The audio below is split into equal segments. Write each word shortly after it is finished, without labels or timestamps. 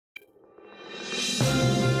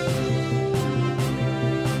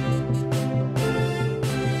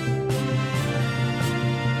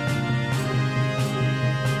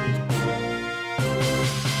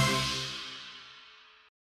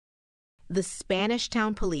The Spanish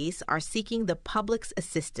Town Police are seeking the public's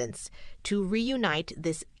assistance to reunite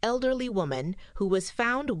this elderly woman who was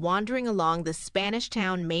found wandering along the Spanish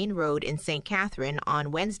Town main road in St. Catherine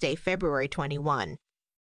on Wednesday, February 21.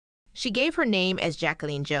 She gave her name as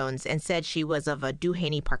Jacqueline Jones and said she was of a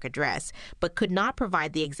Duhaney Park address, but could not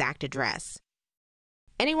provide the exact address.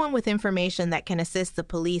 Anyone with information that can assist the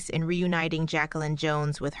police in reuniting Jacqueline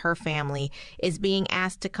Jones with her family is being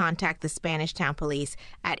asked to contact the Spanish Town Police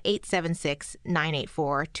at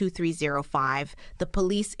 876-984-2305, the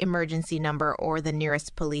police emergency number, or the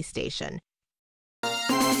nearest police station.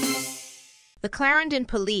 The Clarendon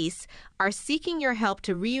Police are seeking your help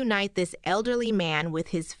to reunite this elderly man with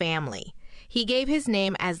his family. He gave his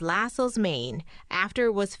name as Lascelles, Maine,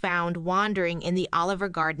 after was found wandering in the Oliver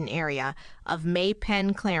Garden area of May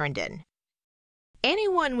Pen, Clarendon.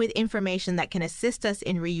 Anyone with information that can assist us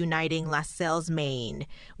in reuniting Lascelles, Maine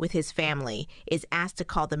with his family is asked to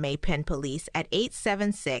call the May Pen Police at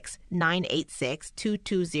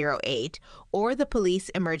 876-986-2208 or the police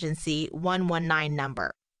emergency 119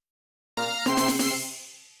 number.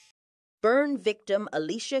 Burn victim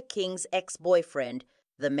Alicia King's ex-boyfriend,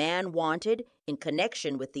 the man wanted in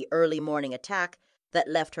connection with the early morning attack that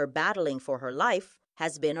left her battling for her life,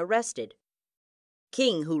 has been arrested.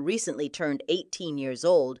 King, who recently turned 18 years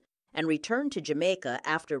old and returned to Jamaica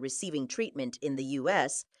after receiving treatment in the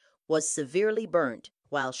U.S., was severely burnt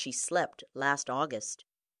while she slept last August.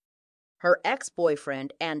 Her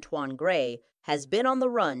ex-boyfriend, Antoine Gray, has been on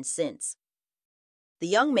the run since. The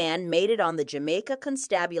young man made it on the Jamaica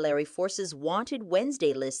Constabulary Force's Wanted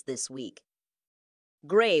Wednesday list this week.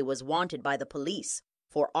 Gray was wanted by the police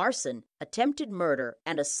for arson, attempted murder,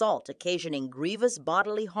 and assault occasioning grievous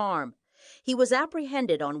bodily harm. He was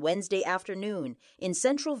apprehended on Wednesday afternoon in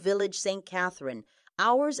Central Village, St. Catherine,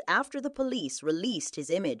 hours after the police released his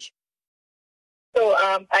image. So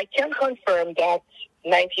I can confirm that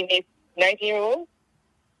 19-year-old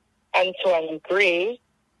Antoine Gray,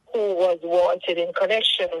 who was wanted in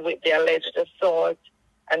connection with the alleged assault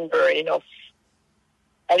and burning of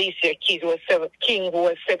Alicia King, who was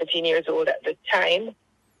 17 years old at the time.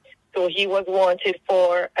 So he was wanted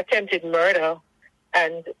for attempted murder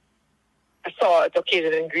and assault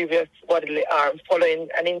occasioning grievous bodily harm following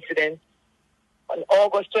an incident on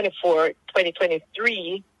August 24,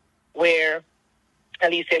 2023, where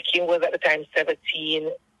Alicia King was at the time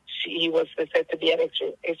 17. He was said to be an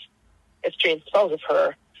estranged spouse of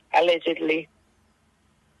her, allegedly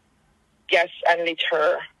gas and lit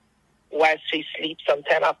her while she sleeps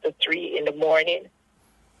sometime after 3 in the morning.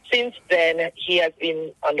 Since then, he has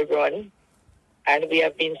been on the run, and we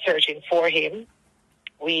have been searching for him.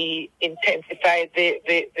 We intensified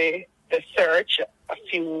the search a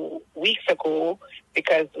few weeks ago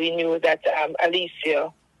because we knew that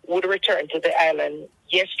Alicia would return to the island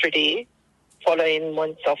yesterday following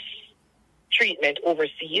months of treatment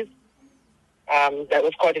overseas. That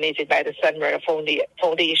was coordinated by the Sun Murder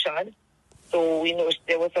Foundation. So we know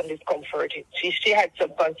there was some discomfort. She had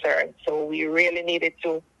some concerns, so we really needed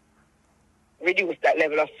to reduce that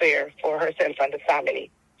level of fear for herself and the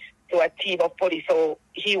family. So a team of police, so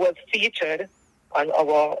he was featured on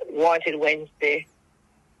our Wanted Wednesday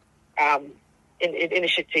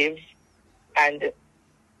initiative, and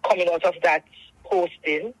coming out of that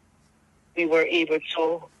posting, we were able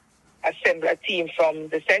to assemble a team from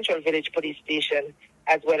the Central Village Police Station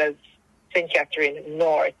as well as St. Catherine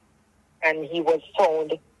North, and he was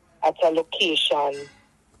found at a location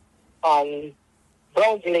on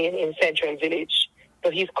Browns Lane in Central Village.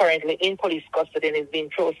 So he's currently in police custody and is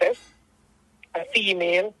being processed. A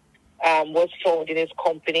female was found in his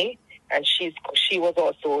company, and she was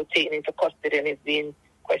also taken into custody and is being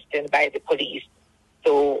questioned by the police.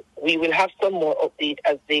 So we will have some more update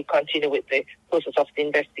as they continue with the process of the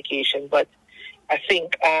investigation. But I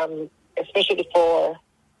think, especially for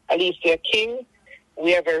Alicia King,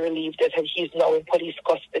 we are very relieved that he's now in police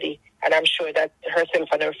custody, and I'm sure that herself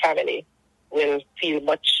and her family will feel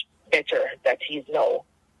much better that he's now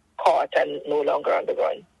caught and no longer on the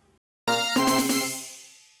run.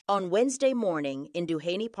 On Wednesday morning in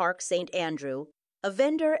Duhaney Park, St. Andrew, a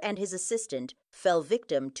vendor and his assistant fell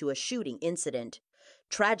victim to a shooting incident.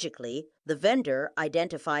 Tragically, the vendor,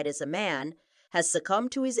 identified as a man, has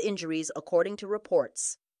succumbed to his injuries according to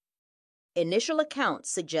reports. Initial accounts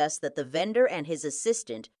suggest that the vendor and his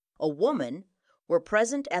assistant, a woman, were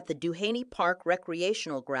present at the Duhaney Park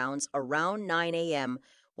recreational grounds around 9 a.m.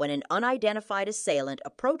 when an unidentified assailant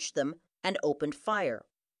approached them and opened fire.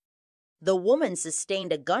 The woman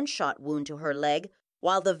sustained a gunshot wound to her leg,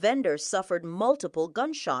 while the vendor suffered multiple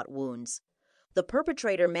gunshot wounds. The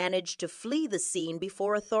perpetrator managed to flee the scene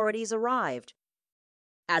before authorities arrived.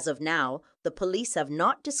 As of now, the police have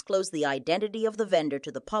not disclosed the identity of the vendor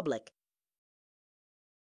to the public.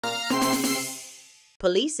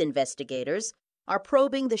 Police investigators are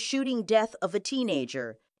probing the shooting death of a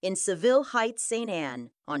teenager in Seville Heights, St.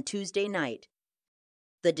 Anne on Tuesday night.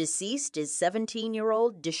 The deceased is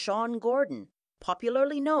 17-year-old Deshaun Gordon,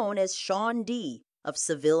 popularly known as Sean D. of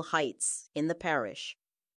Seville Heights in the parish.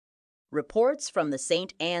 Reports from the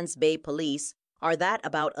St. Anne's Bay Police are that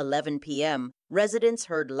about 11 p.m., residents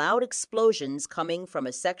heard loud explosions coming from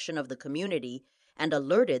a section of the community and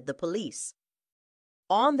alerted the police.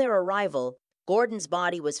 On their arrival, Gordon's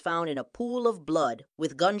body was found in a pool of blood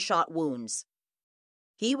with gunshot wounds.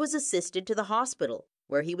 He was assisted to the hospital,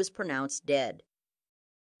 where he was pronounced dead.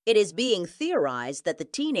 It is being theorized that the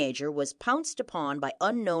teenager was pounced upon by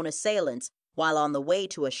unknown assailants while on the way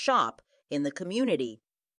to a shop in the community.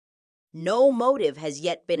 No motive has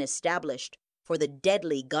yet been established for the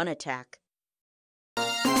deadly gun attack.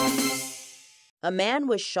 A man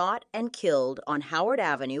was shot and killed on Howard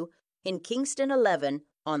Avenue in Kingston 11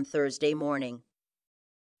 on Thursday morning.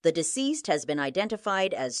 The deceased has been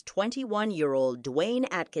identified as 21-year-old Dwayne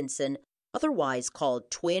Atkinson, otherwise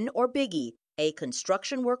called Twin or Biggie, a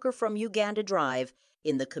construction worker from Uganda Drive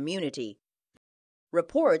in the community.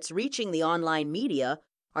 Reports reaching the online media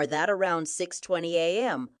are that around 6:20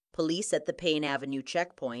 a.m., police at the Payne Avenue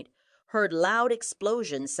checkpoint heard loud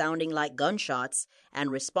explosions sounding like gunshots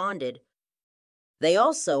and responded. They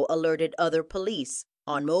also alerted other police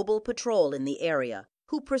on mobile patrol in the area,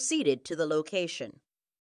 who proceeded to the location.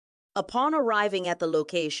 Upon arriving at the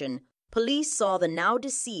location, police saw the now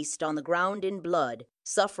deceased on the ground in blood,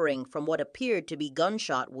 suffering from what appeared to be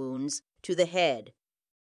gunshot wounds to the head.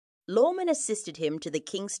 Lawmen assisted him to the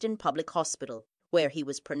Kingston Public Hospital, where he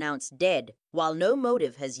was pronounced dead, while no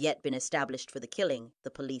motive has yet been established for the killing,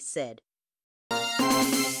 the police said.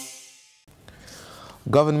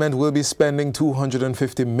 Government will be spending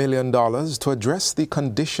 $250 million to address the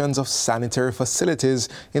conditions of sanitary facilities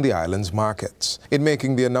in the island's markets. In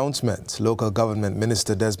making the announcement, Local Government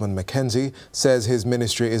Minister Desmond McKenzie says his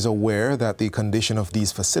ministry is aware that the condition of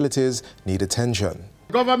these facilities need attention.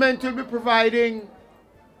 Government will be providing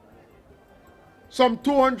some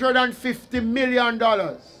 $250 million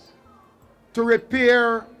to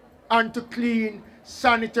repair and to clean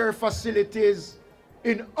sanitary facilities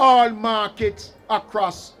in all markets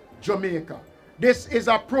across Jamaica. This is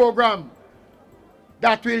a program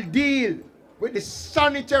that will deal with the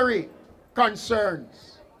sanitary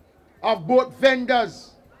concerns of both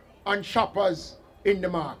vendors and shoppers in the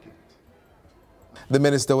market. The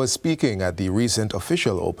minister was speaking at the recent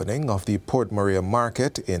official opening of the Port Maria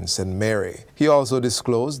Market in St. Mary. He also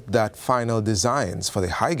disclosed that final designs for the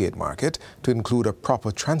Highgate Market to include a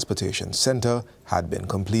proper transportation center had been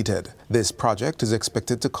completed. This project is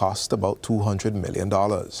expected to cost about $200 million.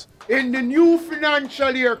 In the new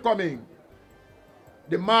financial year coming,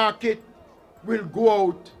 the market will go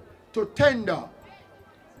out to tender.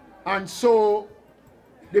 And so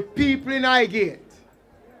the people in Highgate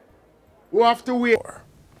who have to wait.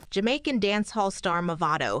 Jamaican dancehall star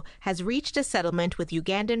Mavado has reached a settlement with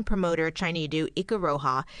Ugandan promoter Chinedu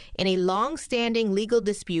Ikaroha in a long-standing legal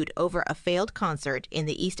dispute over a failed concert in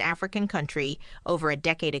the East African country over a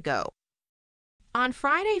decade ago. On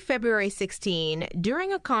Friday, February 16,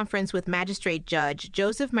 during a conference with Magistrate Judge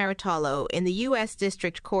Joseph Maritolo in the U.S.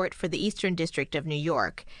 District Court for the Eastern District of New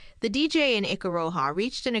York, the DJ and Ikaroha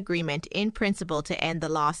reached an agreement in principle to end the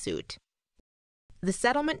lawsuit. The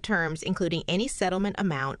settlement terms, including any settlement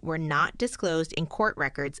amount, were not disclosed in court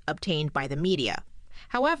records obtained by the media.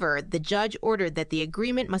 However, the judge ordered that the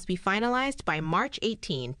agreement must be finalized by March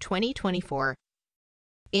 18, 2024.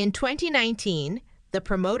 In 2019, the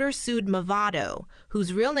promoter sued Mavado,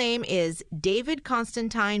 whose real name is David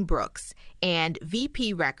Constantine Brooks, and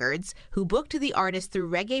VP Records, who booked the artist through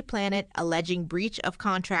Reggae Planet, alleging breach of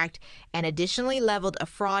contract, and additionally leveled a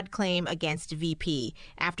fraud claim against VP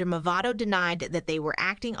after Mavado denied that they were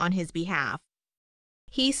acting on his behalf.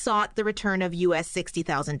 He sought the return of U.S.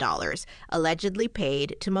 $60,000, allegedly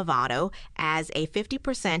paid to Mavado as a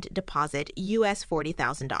 50% deposit, U.S.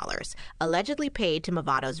 $40,000, allegedly paid to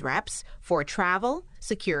Mavado's reps for travel,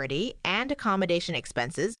 security, and accommodation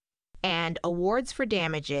expenses, and awards for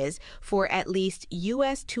damages for at least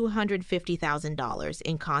U.S. $250,000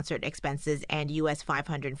 in concert expenses and U.S.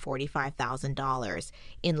 $545,000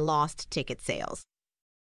 in lost ticket sales.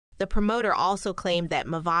 The promoter also claimed that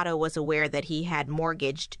Mavado was aware that he had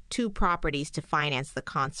mortgaged 2 properties to finance the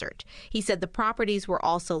concert. He said the properties were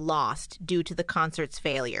also lost due to the concert's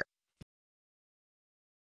failure.